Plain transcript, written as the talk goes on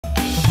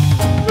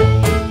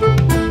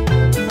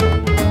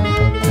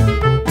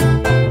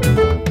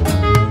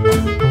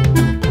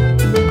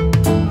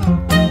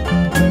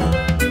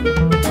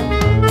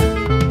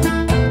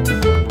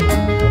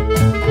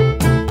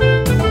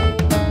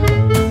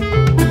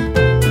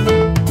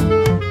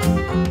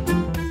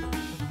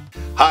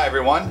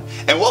everyone,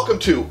 and welcome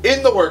to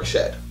In the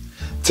Workshed.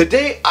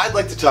 Today I'd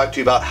like to talk to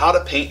you about how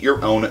to paint your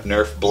own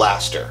Nerf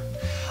blaster.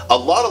 A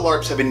lot of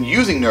LARPs have been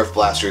using Nerf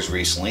blasters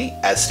recently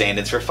as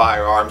stand-ins for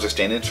firearms or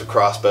stand-ins for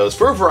crossbows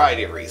for a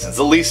variety of reasons,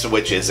 the least of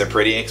which is they're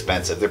pretty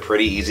inexpensive, they're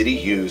pretty easy to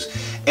use,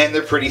 and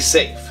they're pretty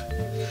safe.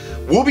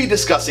 We'll be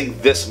discussing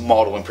this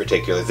model in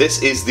particular.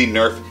 This is the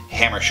Nerf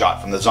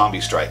Hammershot from the Zombie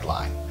Strike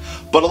line.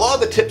 But a lot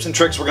of the tips and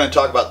tricks we're going to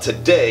talk about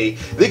today,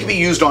 they can be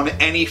used on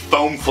any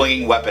foam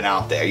flinging weapon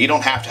out there. You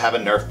don't have to have a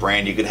Nerf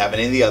brand, you can have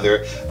any of the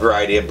other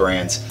variety of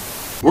brands.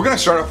 We're going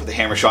to start off with the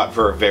Hammershot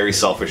for a very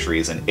selfish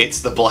reason.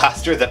 It's the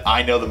blaster that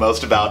I know the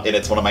most about, and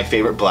it's one of my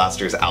favorite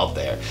blasters out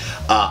there.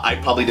 I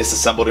probably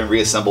disassembled and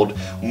reassembled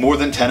more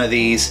than 10 of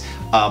these.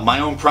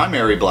 My own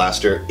primary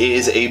blaster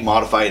is a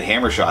modified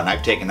Hammershot, and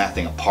I've taken that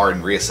thing apart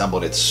and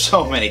reassembled it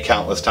so many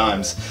countless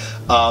times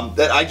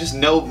that I just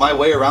know my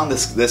way around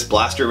this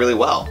blaster really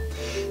well.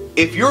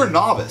 If you're a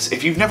novice,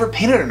 if you've never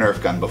painted a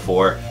Nerf gun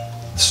before,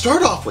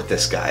 start off with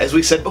this guy. As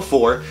we said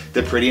before,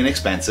 they're pretty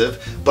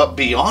inexpensive, but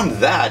beyond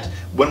that,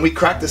 when we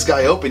crack this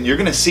guy open, you're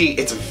gonna see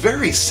it's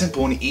very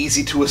simple and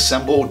easy to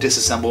assemble,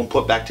 disassemble, and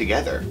put back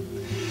together.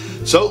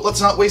 So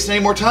let's not waste any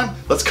more time,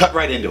 let's cut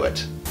right into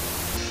it.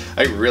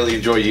 I really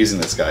enjoy using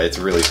this guy, it's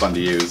really fun to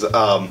use.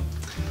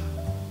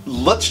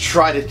 Let's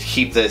try to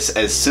keep this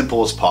as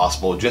simple as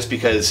possible, just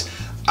because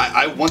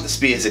I want this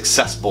to be as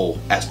accessible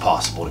as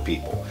possible to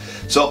people.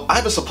 So I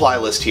have a supply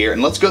list here,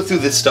 and let's go through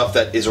this stuff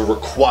that is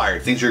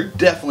required, things you're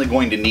definitely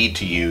going to need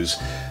to use,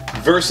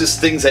 versus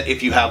things that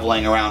if you have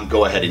laying around,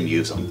 go ahead and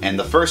use them. And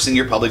the first thing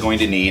you're probably going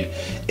to need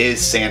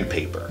is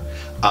sandpaper.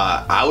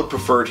 I would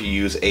prefer to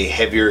use a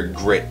heavier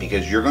grit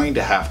because you're going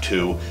to have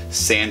to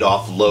sand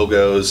off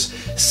logos,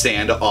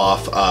 sand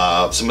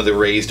off some of the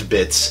raised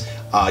bits.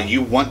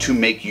 You want to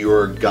make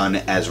your gun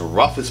as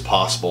rough as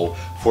possible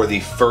for the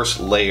first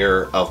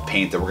layer of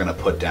paint that we're going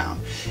to put down.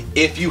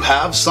 If you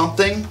have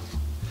something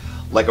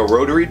like a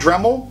rotary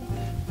Dremel,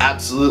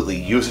 absolutely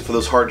use it for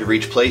those hard to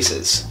reach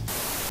places.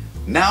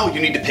 Now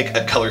you need to pick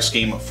a color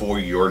scheme for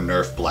your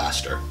Nerf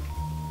blaster.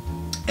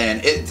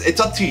 And it's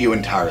up to you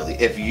entirely.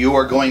 If you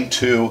are going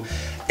to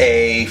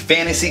a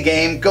fantasy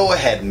game, go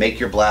ahead and make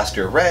your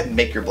blaster red,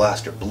 make your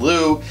blaster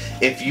blue.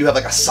 If you have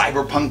like a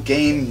cyberpunk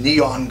game,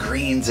 neon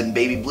greens and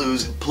baby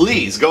blues,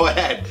 please go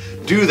ahead,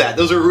 do that.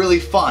 Those are really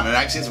fun, and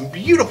I've seen some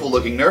beautiful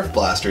looking Nerf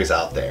blasters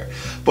out there.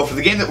 But for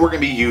the game that we're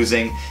going to be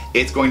using,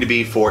 it's going to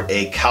be for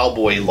a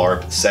cowboy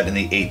LARP set in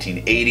the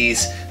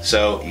 1880s.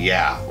 So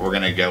yeah, we're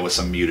going to go with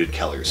some muted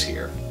colors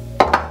here.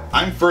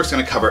 I'm first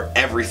going to cover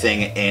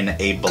everything in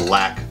a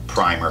black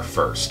primer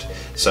first.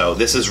 So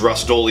this is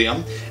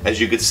Rust-Oleum. As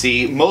you can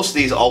see, most of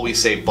these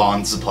always say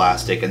bonds of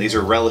plastic, and these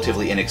are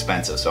relatively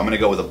inexpensive. So I'm going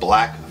to go with a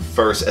black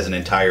first as an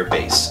entire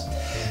base.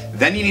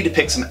 Then you need to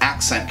pick some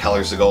accent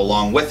colors to go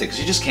along with it, because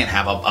you just can't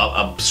have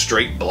a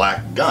straight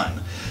black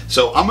gun.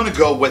 So I'm going to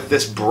go with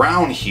this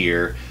brown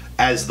here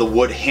as the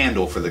wood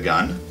handle for the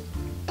gun.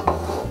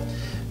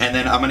 And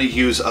then I'm going to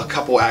use a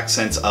couple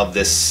accents of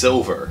this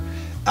silver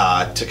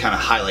to kind of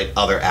highlight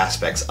other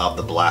aspects of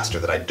the blaster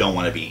that I don't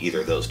want to be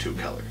either of those two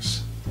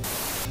colors.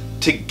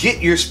 To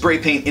get your spray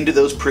paint into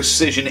those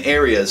precision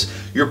areas,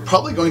 you're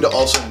probably going to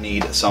also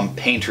need some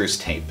painter's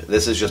tape.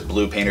 This is just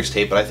blue painter's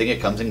tape, but I think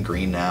it comes in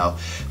green now.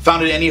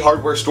 Found at any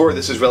hardware store.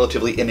 This is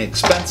relatively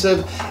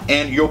inexpensive,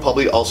 and you'll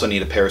probably also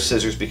need a pair of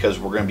scissors because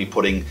we're going to be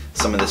putting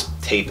some of this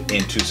tape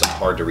into some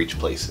hard to reach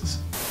places.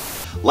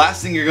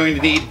 Last thing you're going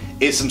to need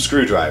is some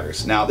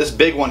screwdrivers. Now this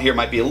big one here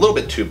might be a little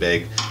bit too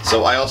big,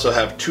 so I also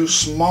have two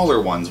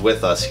smaller ones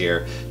with us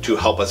here to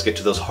help us get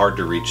to those hard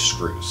to reach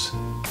screws.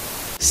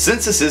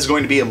 Since this is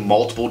going to be a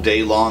multiple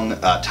day long,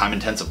 time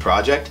intensive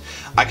project,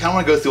 I kind of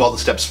want to go through all the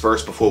steps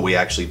first before we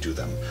actually do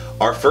them.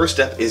 Our first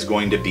step is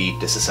going to be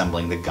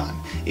disassembling the gun.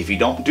 If you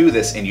don't do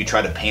this and you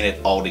try to paint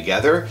it all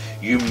together,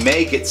 you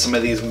may get some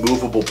of these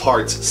movable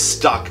parts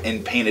stuck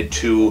and painted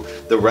to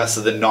the rest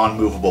of the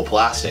non-movable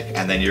plastic,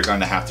 and then you're going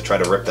to have to try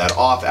to rip that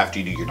off after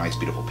you do your nice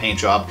beautiful paint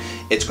job.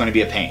 It's going to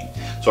be a pain.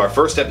 So our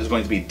first step is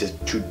going to be to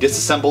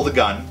disassemble the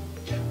gun,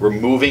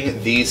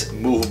 removing these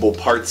movable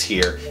parts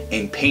here,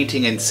 and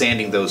painting and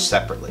sanding those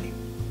separately.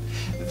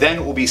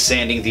 Then we'll be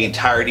sanding the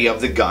entirety of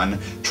the gun,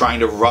 trying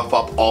to rough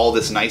up all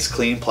this nice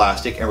clean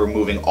plastic and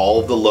removing all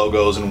of the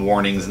logos and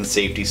warnings and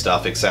safety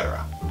stuff,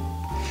 etc.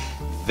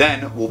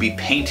 Then we'll be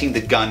painting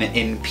the gun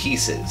in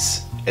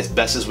pieces as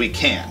best as we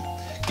can,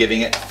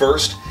 giving it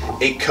first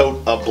a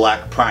coat of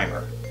black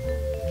primer.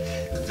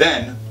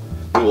 Then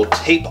we will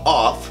tape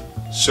off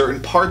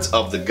certain parts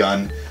of the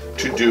gun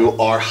to do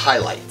our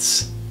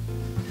highlights.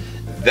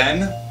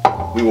 Then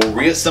we will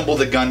reassemble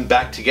the gun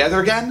back together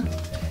again,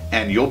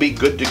 and you'll be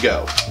good to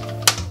go.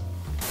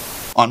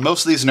 On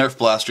most of these Nerf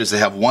blasters, they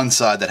have one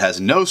side that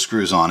has no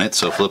screws on it,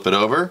 so flip it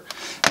over,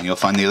 and you'll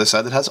find the other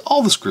side that has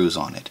all the screws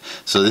on it.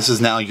 So this is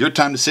now your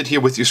time to sit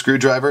here with your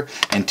screwdriver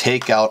and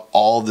take out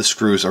all the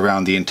screws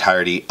around the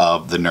entirety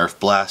of the Nerf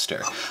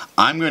blaster.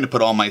 I'm going to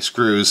put all my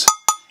screws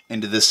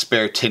into this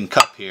spare tin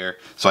cup here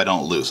so I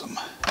don't lose them.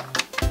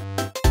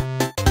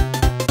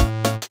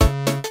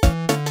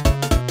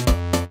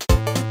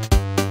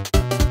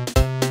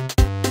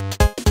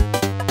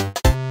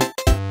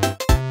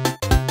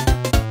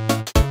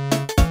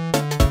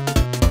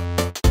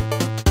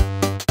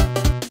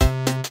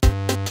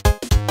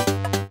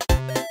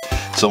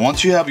 So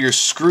once you have your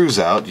screws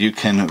out, you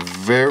can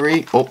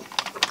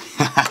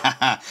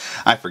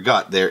I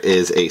forgot there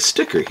is a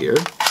sticker here.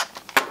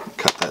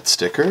 Cut that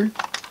sticker.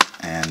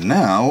 And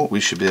now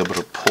we should be able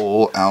to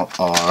pull out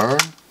our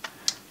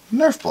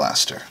Nerf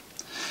blaster.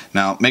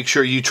 Now make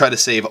sure you try to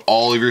save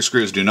all of your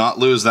screws. Do not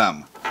lose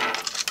them.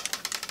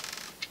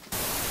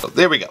 So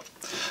there we go.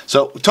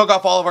 So we took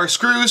off all of our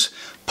screws,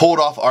 pulled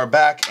off our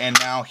back, and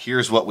now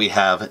here's what we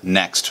have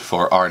next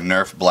for our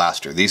Nerf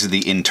blaster. These are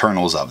the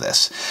internals of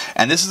this.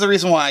 And this is the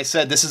reason why I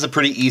said this is a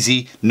pretty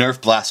easy Nerf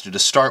blaster to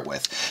start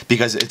with,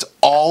 because it's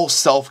all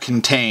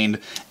self-contained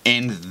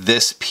in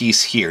this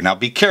piece here. Now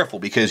be careful,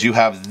 because you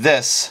have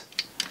this,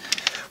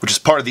 which is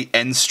part of the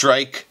end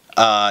strike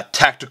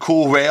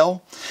tactical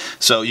rail.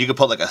 So you could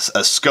put like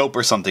a scope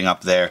or something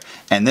up there,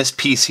 and this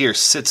piece here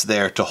sits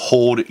there to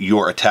hold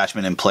your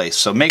attachment in place.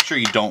 So make sure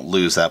you don't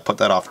lose that. Put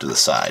that off to the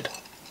side.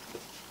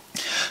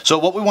 So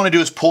what we want to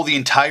do is pull the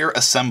entire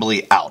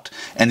assembly out,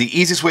 and the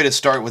easiest way to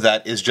start with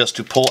that is just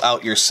to pull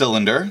out your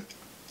cylinder.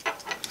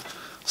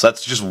 So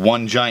that's just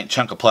one giant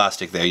chunk of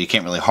plastic there. You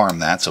can't really harm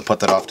that, so put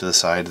that off to the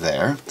side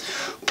there.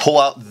 Pull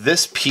out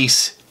this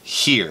piece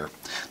here.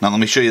 Now let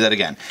me show you that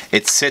again.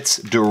 It sits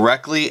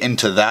directly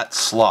into that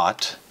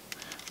slot.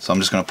 So I'm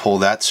just going to pull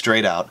that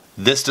straight out.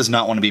 This does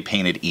not want to be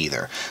painted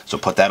either. So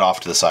put that off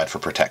to the side for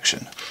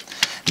protection.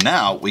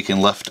 Now we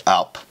can lift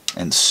up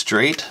and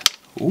straight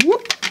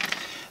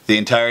the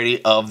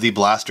entirety of the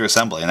blaster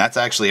assembly. And that's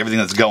actually everything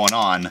that's going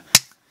on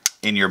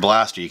in your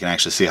blaster. You can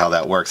actually see how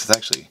that works. It's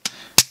actually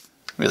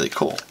really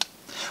cool.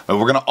 But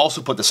we're going to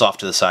also put this off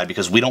to the side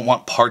because we don't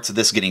want parts of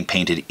this getting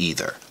painted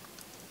either.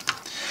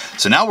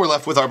 So now we're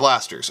left with our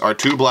blasters, our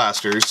two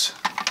blasters,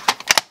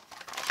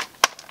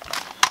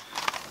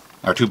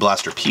 our two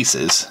blaster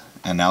pieces,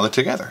 and now they're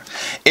together.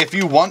 If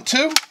you want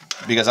to,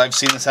 because I've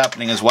seen this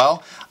happening as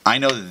well, I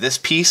know that this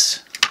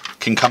piece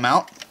can come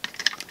out.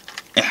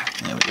 Yeah,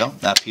 there we go.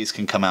 That piece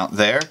can come out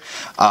there.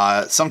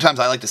 Sometimes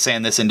I like to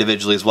sand this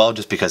individually as well,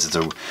 just because it's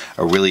a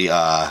really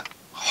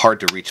hard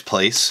to reach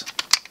place.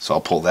 So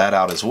I'll pull that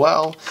out as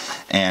well.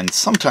 And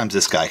sometimes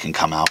this guy can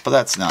come out, but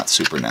that's not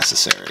super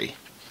necessary.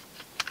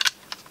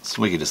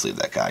 So we can just leave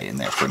that guy in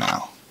there for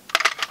now.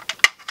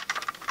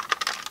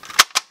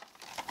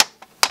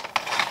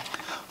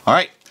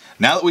 Alright,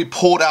 now that we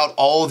pulled out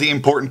all the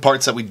important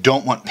parts that we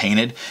don't want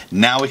painted,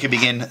 now we can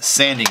begin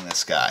sanding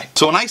this guy.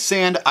 So when I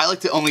sand, I like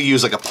to only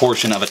use like a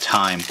portion of a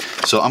time.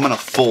 So I'm going to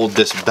fold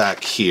this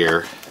back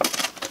here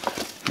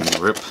and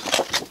rip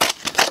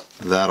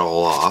that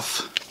all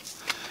off.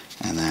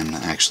 And then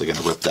I'm actually going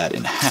to rip that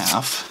in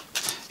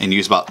half and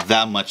use about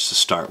that much to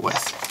start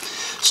with.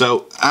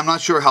 So I'm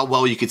not sure how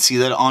well you could see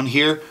that on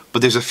here,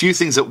 but there's a few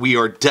things that we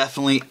are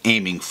definitely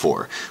aiming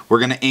for. We're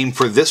going to aim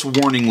for this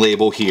warning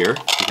label here.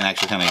 You can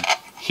actually kind of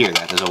hear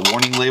that. There's a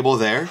warning label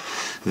there.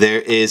 There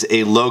is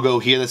a logo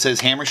here that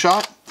says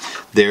Hammershot.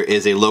 There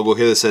is a logo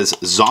here that says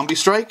Zombie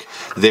Strike.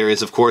 There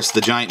is, of course, the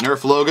giant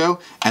Nerf logo,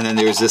 and then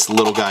there's this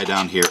little guy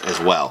down here as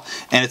well.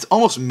 And it's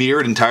almost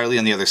mirrored entirely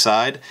on the other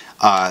side.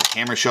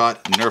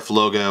 Hammershot, Nerf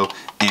logo,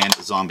 and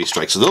Zombie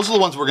Strike. So those are the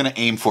ones we're going to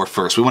aim for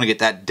first. We want to get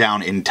that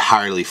down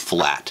entirely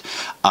flat.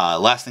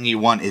 Last thing you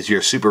want is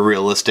your super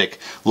realistic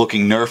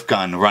looking Nerf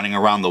gun running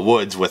around the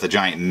woods with a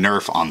giant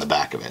Nerf on the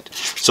back of it.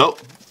 So,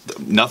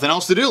 nothing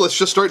else to do. Let's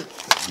just start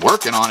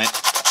working on it.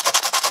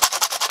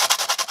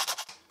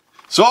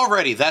 So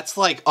already, that's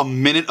like a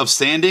minute of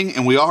sanding,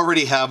 and we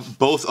already have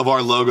both of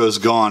our logos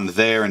gone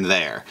there and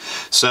there.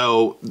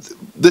 So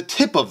the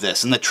tip of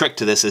this and the trick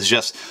to this is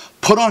just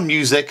put on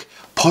music,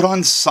 put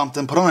on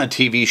something, put on a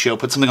TV show,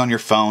 put something on your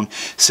phone,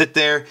 sit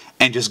there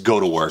and just go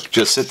to work.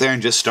 Just sit there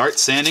and just start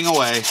sanding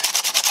away.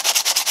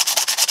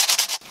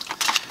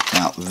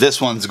 Now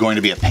this one's going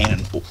to be a pain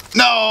in...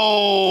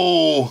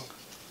 No!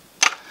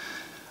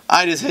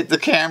 I just hit the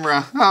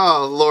camera.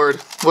 Oh Lord,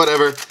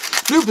 whatever.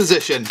 New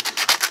position.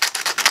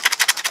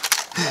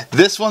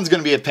 This one's going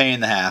to be a pain in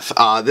the half.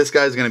 This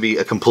guy's going to be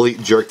a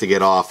complete jerk to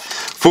get off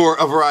for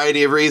a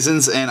variety of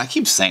reasons, and I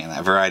keep saying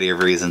that, variety of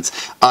reasons.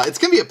 It's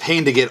going to be a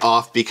pain to get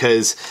off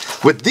because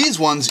with these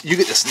ones, you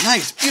get this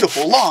nice,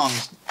 beautiful, long...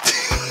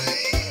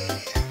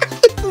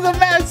 This is a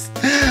mess!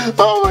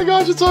 Oh my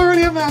gosh, it's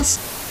already a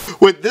mess!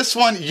 With this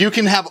one, you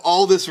can have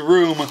all this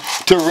room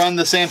to run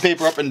the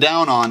sandpaper up and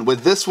down on.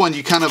 With this one,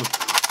 you kind of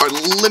are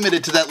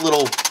limited to that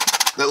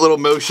little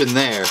motion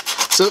there.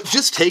 So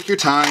just take your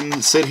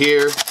time, sit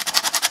here,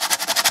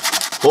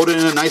 hold it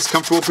in a nice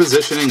comfortable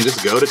position and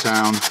just go to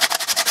town.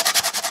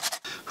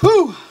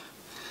 Whew!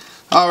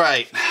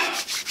 Alright.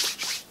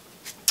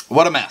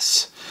 What a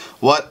mess.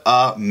 What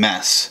a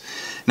mess.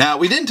 Now,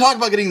 we didn't talk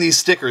about getting these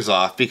stickers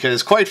off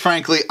because, quite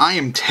frankly, I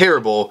am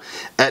terrible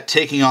at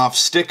taking off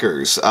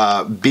stickers.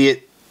 Be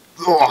it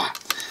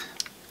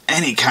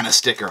any kind of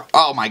sticker.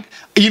 Oh my...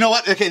 You know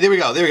what? Okay, there we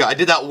go. There we go. I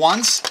did that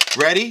once.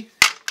 Ready?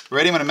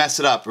 Ready? I'm going to mess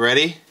it up.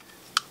 Ready?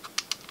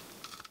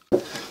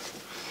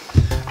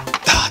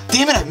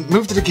 Damn it, I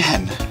moved it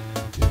again.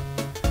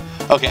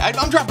 Okay,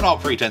 I'm dropping all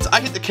pretense. I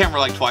hit the camera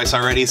like twice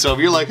already, so if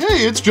you're like,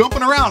 hey, it's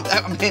jumping around,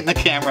 I'm hitting the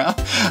camera.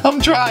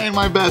 I'm trying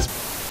my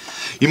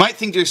best. You might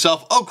think to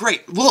yourself, oh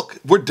great, look,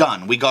 we're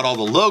done. We got all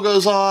the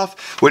logos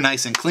off, we're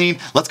nice and clean,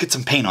 let's get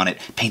some paint on it.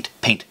 Paint,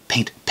 paint,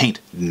 paint, paint.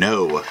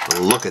 No,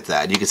 look at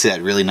that. You can see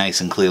that really nice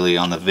and clearly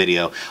on the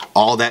video.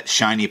 All that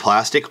shiny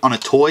plastic on a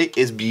toy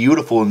is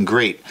beautiful and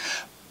great.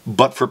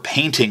 But for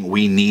painting,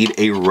 we need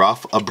a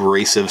rough,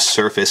 abrasive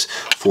surface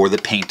for the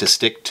paint to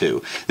stick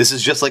to. This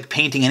is just like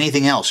painting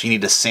anything else. You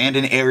need to sand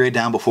an area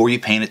down before you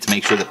paint it to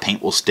make sure the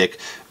paint will stick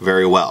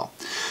very well.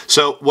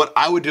 So what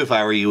I would do if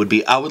I were you would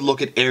be, I would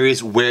look at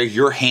areas where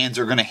your hands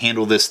are going to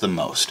handle this the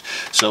most.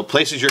 So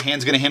places your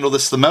hand's going to handle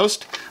this the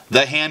most,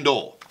 the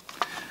handle.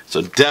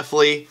 So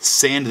definitely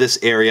sand this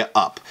area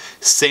up.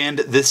 Sand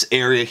this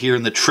area here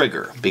in the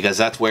trigger, because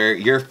that's where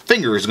your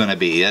finger is going to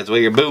be. That's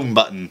where your boom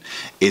button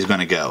is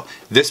going to go.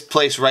 This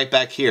place right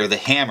back here, the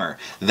hammer,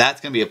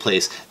 that's going to be a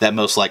place that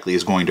most likely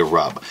is going to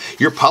rub.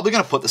 You're probably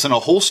going to put this in a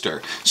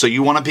holster, so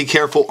you want to be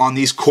careful on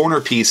these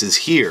corner pieces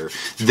here,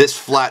 this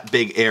flat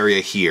big area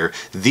here,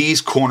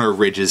 these corner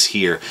ridges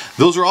here.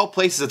 Those are all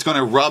places that's going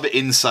to rub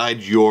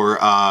inside your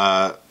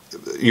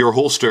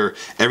holster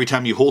every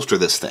time you holster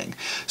this thing.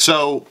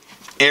 So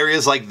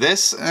areas like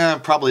this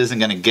probably isn't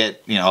going to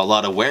get, you know, a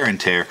lot of wear and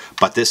tear,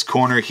 but this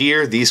corner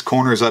here, these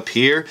corners up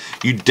here,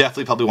 you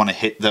definitely probably want to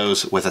hit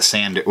those with a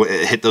sander,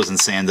 hit those and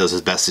sand those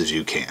as best as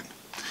you can.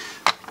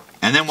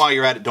 And then while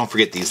you're at it, don't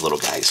forget these little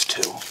guys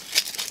too.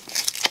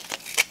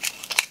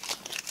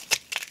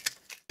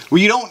 Well,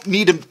 you don't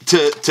need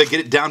to get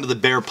it down to the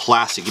bare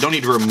plastic. You don't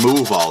need to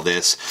remove all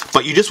this,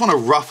 but you just want to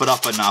rough it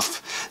up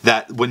enough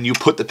that when you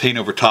put the paint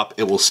over top,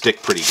 it will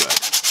stick pretty good.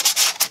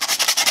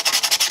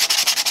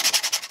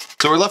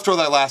 So we're left with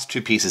our last two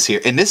pieces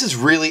here, and this is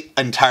really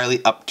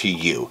entirely up to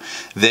you.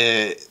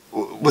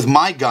 With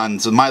my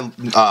guns, with my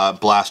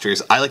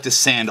blasters, I like to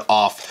sand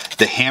off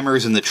the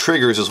hammers and the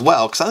triggers as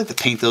well, because I like to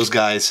paint those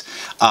guys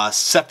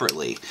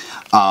separately.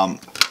 And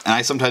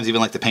I sometimes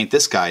even like to paint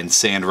this guy and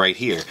sand right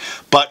here.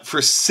 But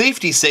for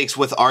safety's sakes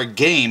with our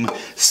game,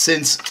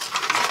 since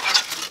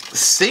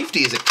safety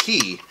is a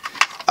key,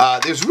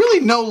 there's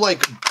really no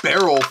like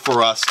barrel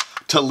for us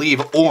to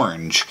leave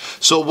orange.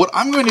 So what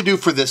I'm going to do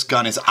for this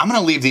gun is I'm going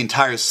to leave the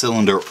entire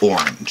cylinder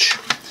orange.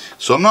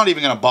 So I'm not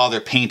even going to bother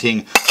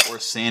painting or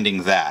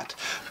sanding that.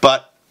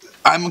 But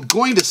I'm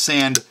going to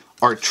sand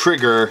our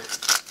trigger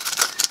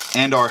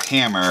and our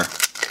hammer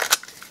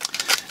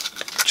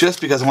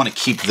just because I want to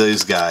keep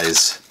those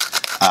guys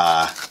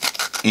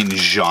in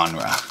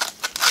genre.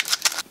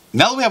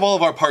 Now that we have all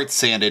of our parts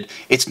sanded,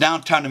 it's now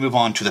time to move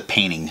on to the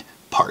painting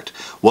part.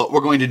 What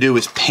we're going to do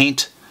is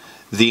paint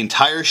the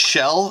entire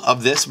shell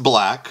of this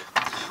black.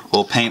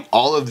 We'll paint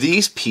all of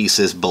these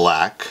pieces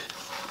black,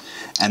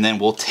 and then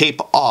we'll tape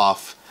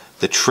off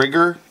the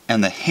trigger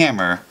and the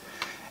hammer,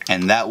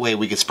 and that way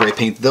we can spray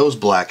paint those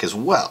black as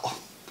well.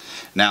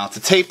 Now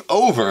to tape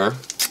over,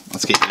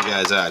 let's get you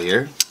guys out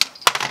here.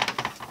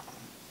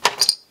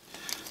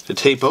 To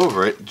tape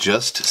over it,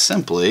 just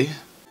simply,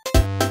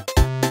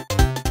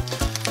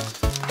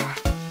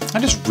 I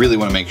just really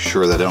want to make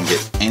sure that I don't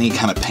get any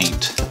kind of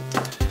paint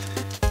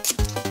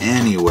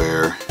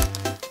anywhere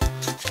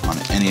on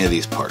any of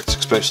these parts,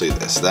 especially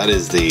this. That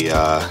is the,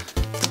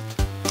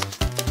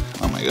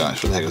 oh my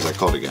gosh, what the heck is that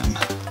called again?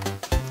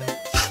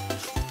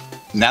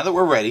 Now that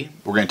we're ready,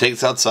 we're going to take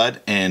this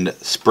outside and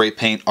spray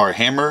paint our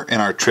hammer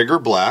and our trigger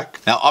black.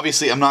 Now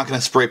obviously I'm not going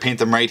to spray paint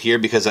them right here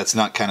because that's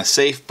not kind of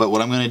safe, but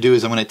what I'm going to do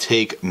is I'm going to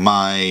take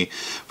my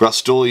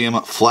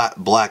Rust-Oleum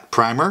flat black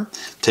primer,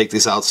 take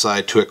this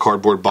outside to a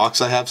cardboard box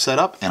I have set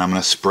up, and I'm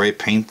going to spray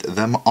paint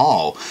them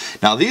all.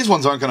 Now these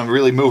ones aren't going to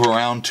really move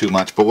around too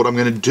much, but what I'm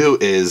going to do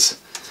is,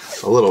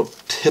 a little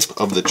tip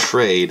of the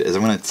trade, is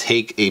I'm going to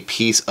take a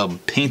piece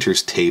of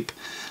painter's tape,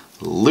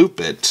 loop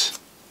it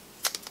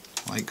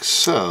like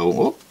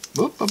so,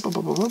 loop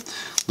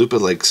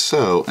it like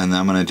so, and then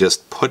I'm going to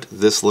just put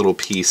this little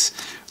piece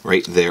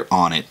right there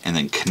on it and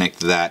then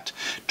connect that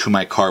to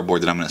my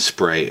cardboard that I'm going to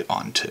spray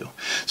onto.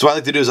 So what I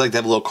like to do is I like to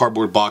have a little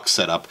cardboard box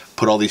set up,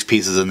 put all these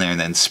pieces in there and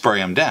then spray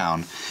them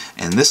down,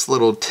 and this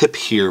little tip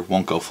here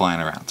won't go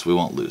flying around, so we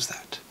won't lose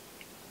that.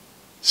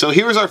 So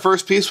here's our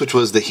first piece, which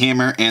was the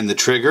hammer and the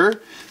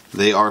trigger.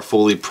 They are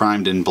fully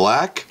primed in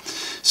black.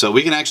 So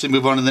we can actually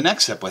move on to the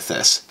next step with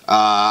this.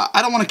 I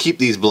don't want to keep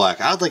these black.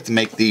 I would like to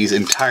make these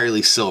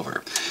entirely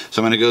silver.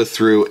 So I'm going to go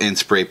through and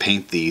spray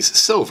paint these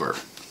silver.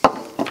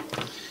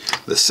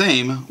 The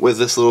same with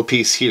this little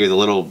piece here, the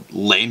little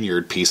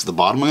lanyard piece at the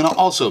bottom. I'm going to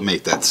also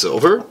make that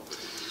silver.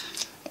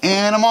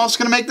 And I'm also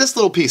going to make this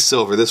little piece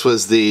silver. This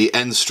was the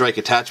end strike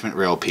attachment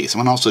rail piece. I'm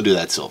going to also do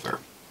that silver.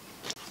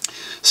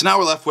 So now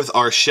we're left with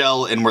our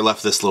shell and we're left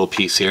with this little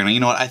piece here. And you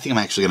know what? I think I'm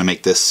actually going to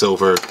make this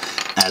silver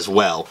as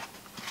well.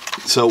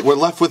 So we're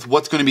left with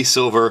what's going to be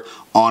silver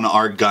on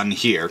our gun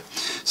here.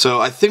 So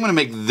I think I'm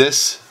going to make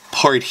this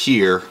part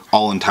here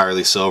all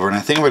entirely silver, and I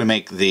think I'm going to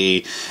make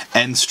the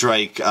end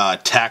strike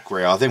tack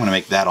rail, I think I'm going to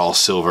make that all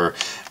silver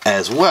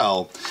as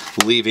well,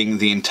 leaving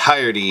the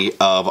entirety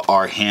of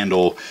our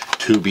handle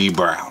to be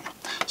brown.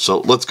 So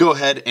let's go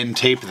ahead and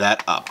tape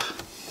that up.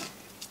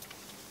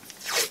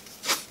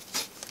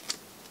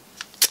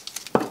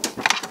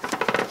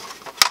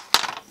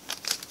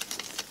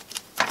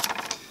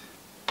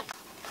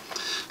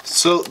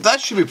 So that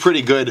should be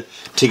pretty good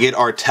to get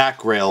our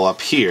tack rail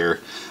up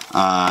here.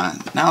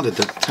 Now the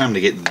time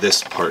to get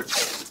this part.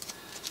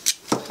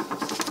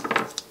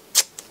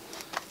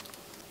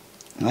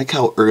 I like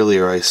how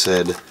earlier I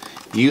said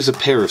use a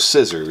pair of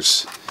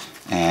scissors,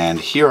 and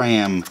here I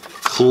am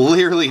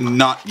clearly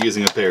not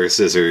using a pair of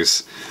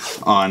scissors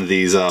on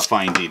these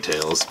fine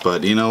details,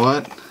 but you know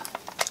what?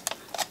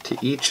 To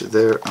each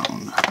their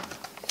own.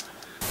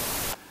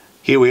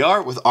 Here we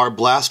are with our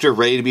blaster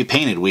ready to be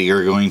painted. We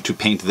are going to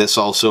paint this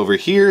all silver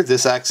here,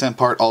 this accent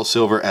part all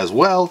silver as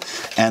well,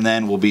 and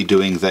then we'll be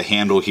doing the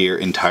handle here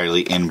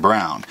entirely in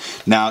brown.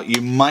 Now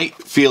you might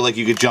feel like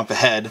you could jump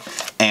ahead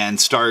and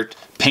start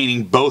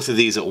painting both of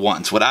these at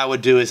once. What I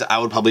would do is I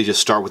would probably just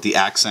start with the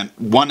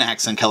one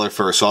accent color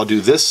first. So I'll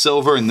do this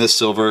silver and this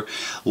silver,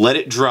 let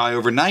it dry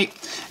overnight,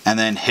 and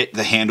then hit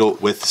the handle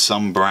with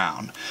some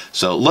brown.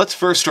 So let's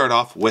first start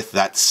off with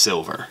that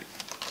silver.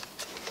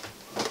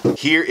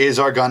 Here is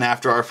our gun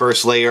after our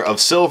first layer of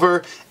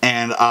silver,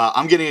 and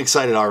I'm getting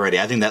excited already.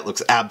 I think that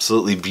looks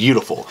absolutely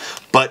beautiful.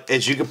 But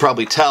as you can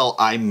probably tell,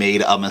 I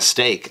made a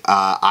mistake.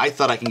 I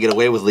thought I can get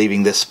away with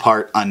leaving this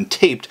part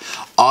untaped.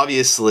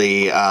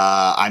 Obviously,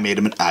 I made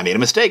a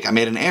mistake. I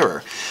made an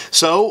error.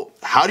 So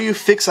how do you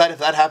fix that if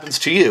that happens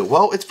to you?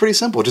 Well, it's pretty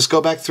simple. Just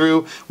go back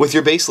through with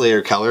your base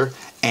layer color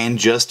and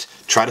just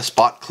try to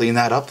spot clean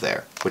that up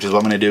there, which is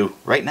what I'm going to do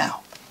right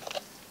now.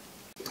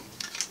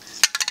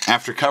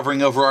 After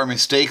covering over our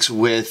mistakes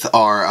with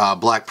our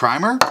black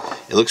primer,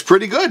 it looks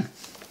pretty good.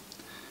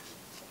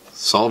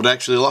 Solved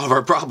actually a lot of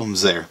our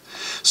problems there.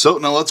 So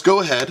now let's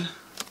go ahead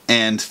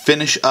and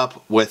finish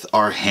up with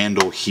our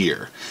handle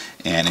here.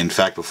 And in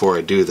fact, before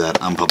I do that,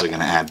 I'm probably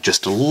going to add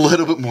just a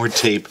little bit more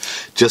tape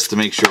just to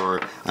make sure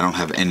I don't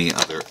have any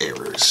other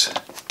errors.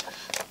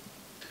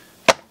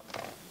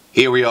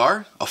 Here we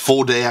are, a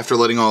full day after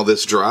letting all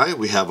this dry.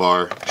 We have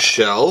our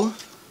shell,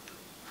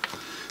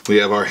 we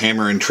have our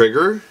hammer and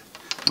trigger,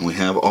 and we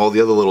have all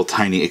the other little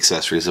tiny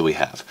accessories that we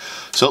have.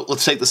 So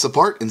let's take this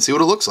apart and see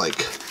what it looks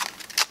like.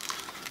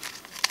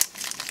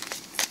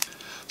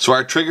 So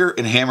our trigger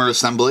and hammer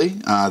assembly,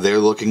 they're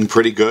looking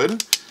pretty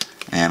good,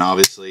 and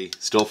obviously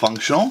still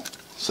functional,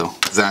 so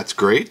that's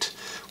great.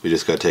 We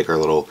just got to take our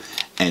little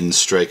end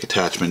strike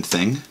attachment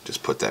thing,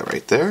 just put that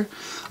right there.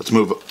 Let's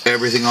move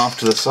everything off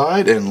to the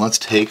side and let's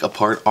take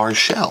apart our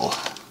shell.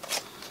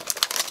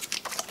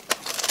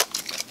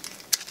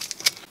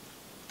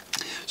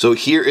 So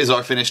here is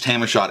our finished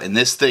Hammershot, and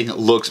this thing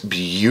looks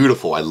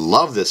beautiful. I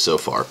love this so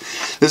far.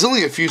 There's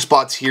only a few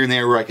spots here and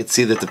there where I could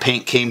see that the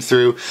paint came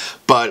through,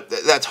 but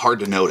that's hard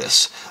to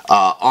notice.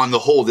 On the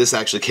whole, this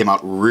actually came out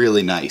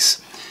really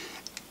nice.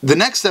 The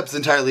next step is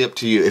entirely up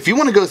to you. If you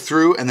want to go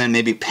through and then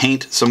maybe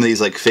paint some of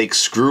these like fake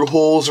screw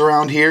holes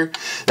around here,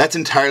 that's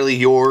entirely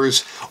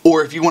yours.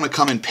 Or if you want to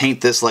come and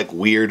paint this like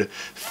weird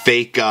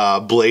fake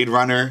Blade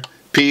Runner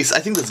piece. I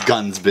think this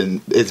gun's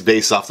it's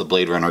based off the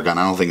Blade Runner gun.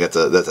 I don't think that's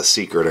a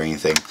secret or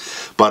anything.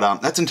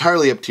 But that's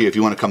entirely up to you if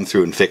you want to come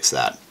through and fix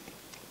that.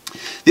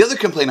 The other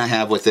complaint I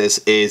have with this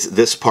is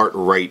this part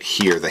right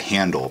here, the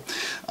handle.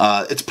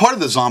 It's part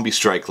of the Zombie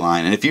Strike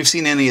line, and if you've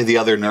seen any of the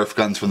other Nerf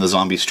guns from the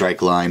Zombie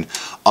Strike line,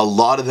 a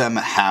lot of them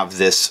have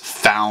this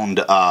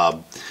found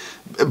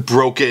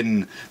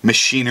broken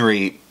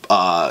machinery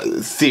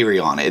theory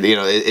on it. You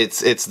know,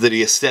 it's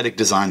the aesthetic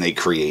design they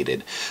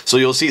created. So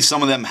you'll see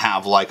some of them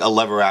have like a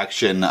lever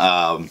action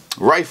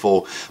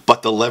rifle,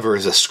 but the lever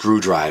is a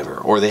screwdriver,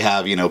 or they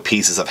have, you know,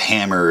 pieces of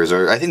hammers,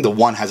 or I think the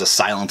one has a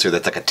silencer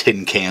that's like a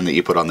tin can that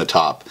you put on the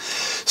top.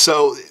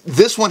 So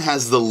this one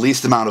has the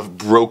least amount of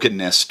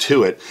brokenness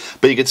to it,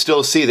 but you can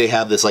still see they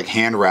have this like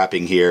hand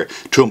wrapping here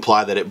to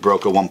imply that it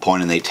broke at one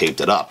point and they taped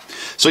it up.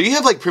 So you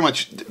have like pretty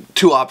much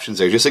two options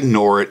there. Just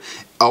ignore it.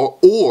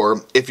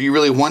 Or, if you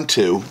really want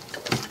to,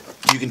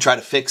 you can try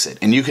to fix it.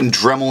 And you can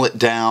Dremel it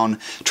down,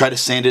 try to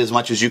sand it as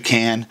much as you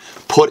can,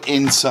 put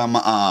in some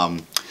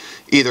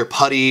either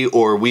putty,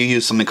 or we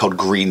use something called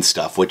green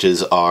stuff, which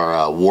is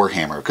our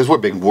Warhammer, because we're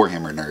big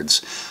Warhammer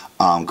nerds.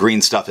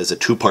 Green stuff is a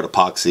two-part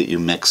epoxy that you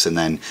mix and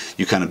then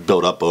you kind of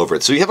build up over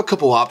it. So you have a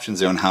couple options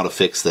there on how to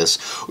fix this.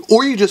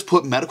 Or you just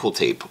put medical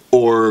tape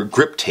or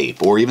grip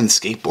tape or even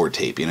skateboard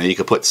tape. You know, you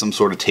could put some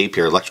sort of tape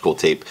here, electrical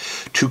tape,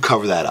 to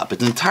cover that up.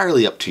 It's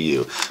entirely up to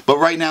you. But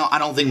right now, I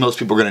don't think most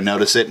people are going to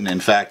notice it. And in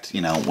fact,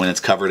 you know, when it's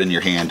covered in your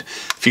hand,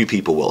 few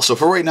people will. So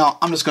for right now,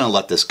 I'm just going to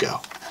let this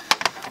go.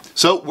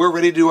 So we're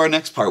ready to do our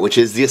next part, which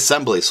is the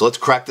assembly. So let's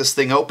crack this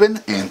thing open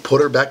and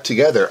put her back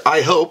together.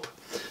 I hope,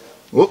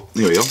 whoop,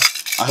 here we go.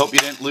 I hope you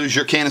didn't lose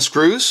your can of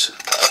screws.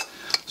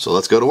 So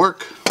let's go to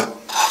work.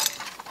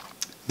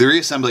 The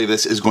reassembly of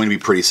this is going to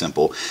be pretty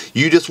simple.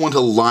 You just want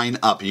to line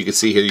up. You can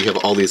see here you have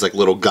all these like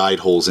little guide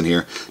holes in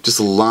here. Just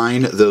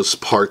line those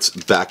parts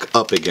back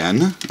up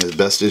again as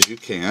best as you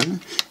can,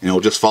 and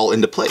it'll just fall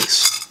into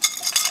place.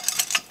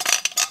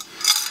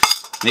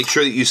 Make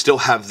sure that you still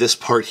have this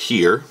part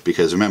here,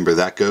 because remember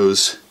that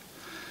goes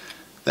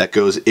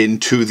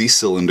into the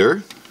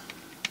cylinder.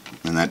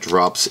 And that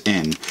drops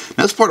in.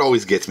 Now this part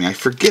always gets me. I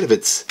forget if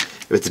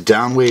if it's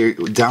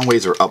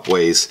downways or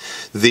upways.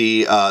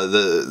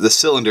 The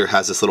cylinder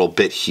has this little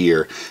bit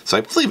here, so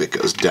I believe it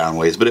goes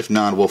downways, but if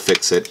not, we'll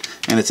fix it,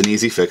 and it's an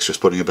easy fix, just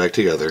putting it back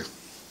together.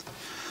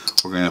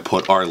 We're going to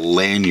put our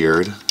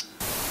lanyard.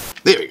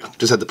 There we go.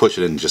 Just had to push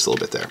it in just a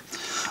little bit there.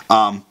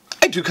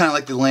 I do kind of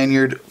like the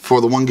lanyard.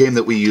 For the one game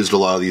that we used a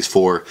lot of these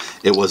for,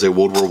 it was a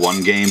World War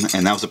I game,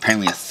 and that was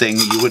apparently a thing.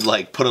 You would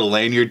like put a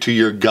lanyard to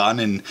your gun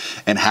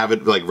and have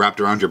it like wrapped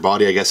around your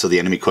body, I guess, so the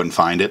enemy couldn't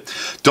find it.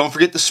 Don't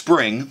forget the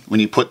spring when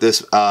you put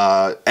this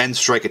end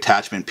strike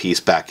attachment piece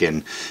back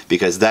in,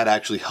 because that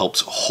actually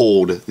helps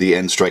hold the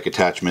end strike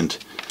attachment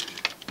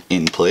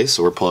in place.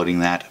 So we're putting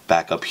that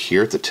back up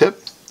here at the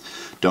tip.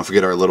 Don't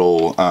forget our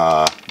little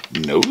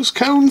nose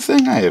cone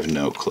thing. I have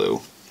no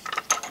clue.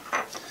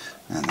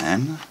 And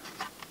then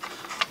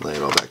lay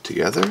it all back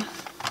together.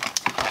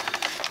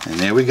 And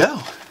there we go.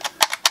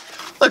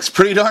 Looks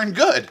pretty darn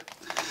good.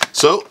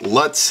 So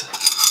let's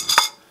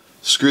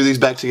screw these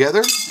back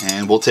together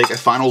and we'll take a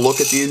final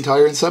look at the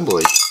entire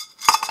assembly.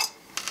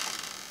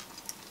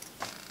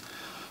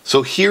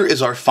 So here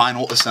is our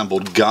final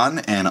assembled gun,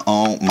 and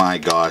oh my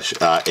gosh,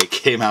 it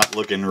came out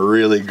looking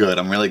really good.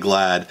 I'm really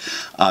glad.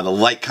 The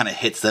light kind of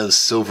hits those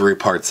silvery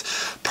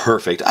parts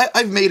perfect.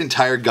 I've made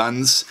entire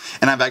guns,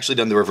 and I've actually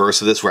done the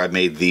reverse of this, where I've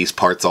made these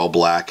parts all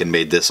black and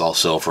made this all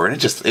silver,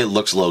 and it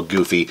looks a little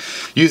goofy.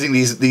 Using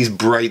these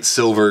bright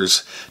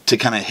silvers to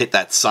kind of hit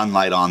that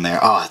sunlight on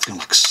there, oh, it's going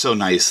to look so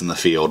nice in the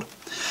field.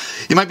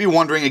 You might be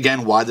wondering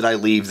again, why did I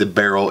leave the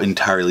barrel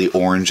entirely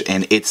orange?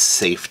 And it's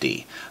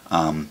safety.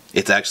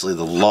 It's actually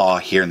the law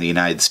here in the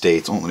United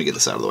States. Oh, let me get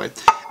this out of the way.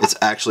 It's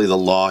actually the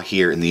law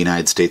here in the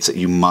United States that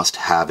you must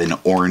have an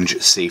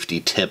orange safety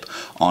tip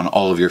on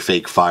all of your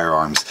fake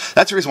firearms.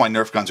 That's the reason why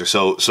Nerf guns are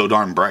so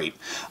darn bright.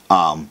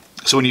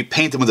 So when you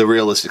paint them with a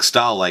realistic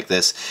style like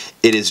this,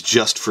 it is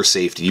just for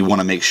safety. You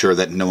want to make sure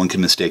that no one can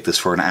mistake this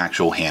for an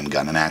actual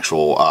handgun, an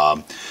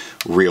actual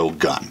real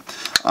gun.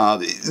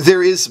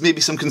 There is maybe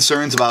some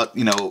concerns about,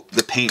 you know,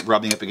 the paint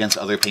rubbing up against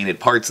other painted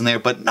parts in there,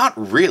 but not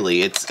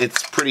really. It's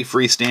pretty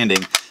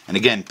freestanding. And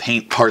again,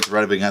 paint parts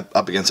rubbing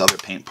up against other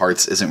paint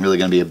parts isn't really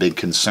going to be a big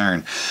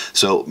concern.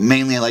 So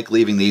mainly I like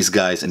leaving these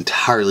guys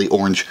entirely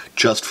orange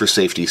just for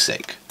safety's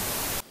sake.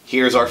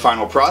 Here's our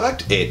final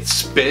product. It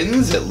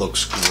spins, it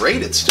looks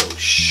great, it still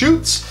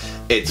shoots,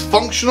 it's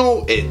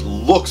functional, it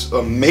looks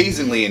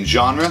amazingly in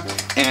genre,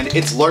 and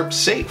it's LARP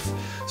safe.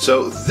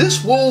 So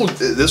this will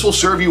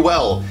serve you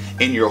well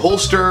in your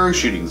holster,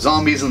 shooting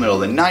zombies in the middle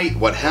of the night,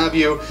 what have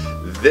you.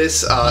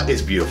 This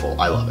is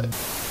beautiful. I love it.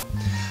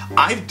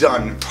 I've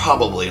done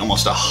probably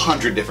almost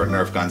 100 different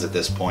Nerf guns at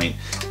this point,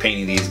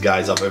 painting these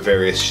guys up at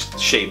various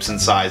shapes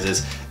and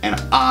sizes, and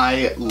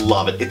I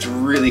love it. It's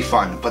really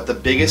fun, but the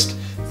biggest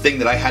thing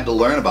that I had to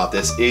learn about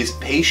this is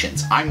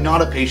patience. I'm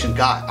not a patient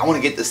guy. I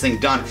want to get this thing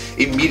done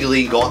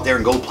immediately and go out there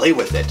and go play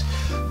with it.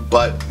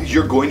 But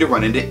you're going to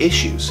run into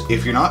issues.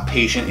 If you're not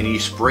patient and you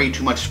spray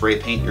too much spray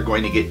paint, you're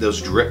going to get those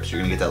drips.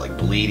 You're going to get that like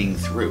bleeding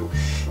through.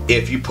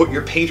 If you put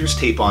your painter's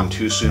tape on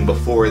too soon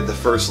before the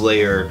first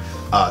layer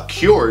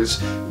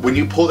cures, when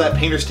you pull that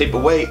painter's tape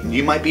away,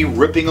 you might be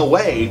ripping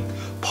away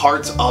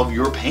parts of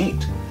your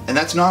paint. And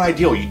that's not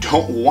ideal. You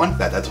don't want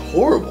that. That's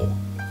horrible.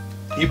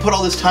 You put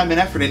all this time and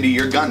effort into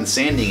your gun,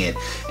 sanding it,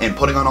 and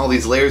putting on all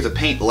these layers of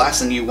paint. The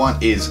last thing you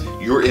want is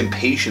your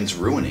impatience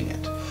ruining it.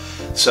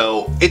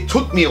 So it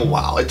took me a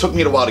while. It took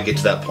me a while to get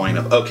to that point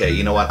of, okay,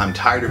 you know what, I'm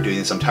tired of doing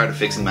this. I'm tired of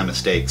fixing my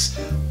mistakes.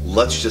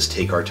 Let's just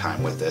take our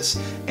time with this,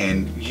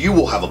 and you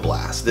will have a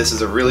blast. This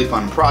is a really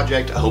fun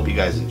project. I hope you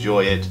guys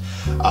enjoy it.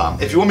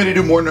 If you want me to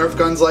do more Nerf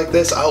guns like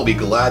this, I'll be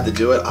glad to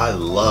do it. I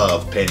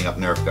love painting up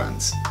Nerf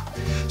guns.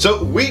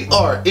 So we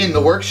are in the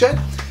Workshed.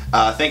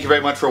 Thank you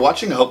very much for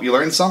watching. I hope you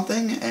learned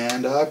something,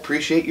 and I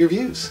appreciate your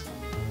views.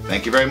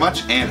 Thank you very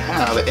much, and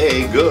have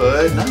a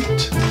good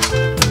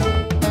night.